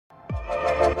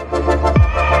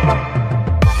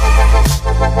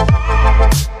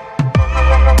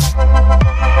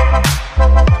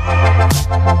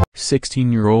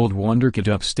16-year-old wonderkid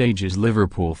upstages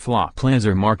Liverpool flop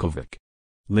Lazar Markovic.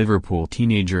 Liverpool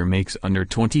teenager makes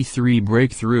under-23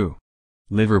 breakthrough.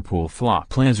 Liverpool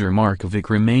flop Lazar Markovic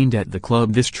remained at the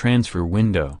club this transfer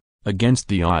window, against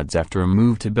the odds after a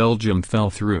move to Belgium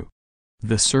fell through.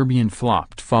 The Serbian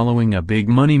flopped following a big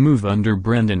money move under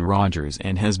Brendan Rodgers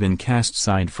and has been cast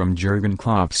aside from Jurgen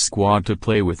Klopp's squad to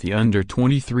play with the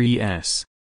under-23s.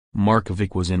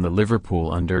 Markovic was in the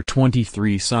Liverpool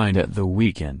under-23 side at the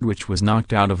weekend, which was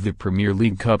knocked out of the Premier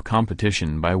League Cup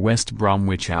competition by West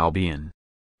Bromwich Albion.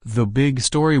 The big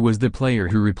story was the player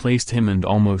who replaced him and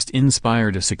almost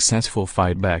inspired a successful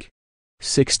fightback.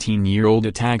 16-year-old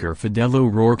attacker Fidel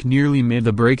O'Rourke nearly made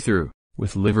the breakthrough,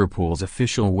 with Liverpool's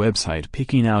official website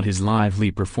picking out his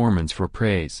lively performance for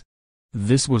praise.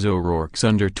 This was O'Rourke's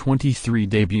under-23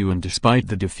 debut, and despite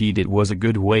the defeat it was a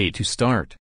good way to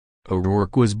start.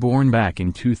 O'Rourke was born back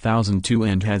in 2002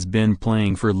 and has been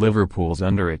playing for Liverpool's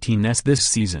under-18s this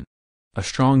season. A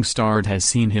strong start has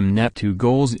seen him net 2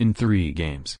 goals in 3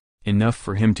 games, enough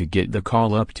for him to get the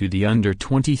call up to the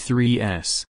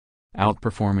under-23s.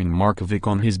 Outperforming Markovic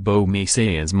on his bow may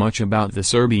say as much about the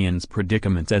Serbian's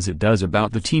predicament as it does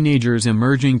about the teenager's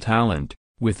emerging talent,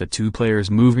 with the two players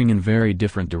moving in very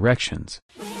different directions.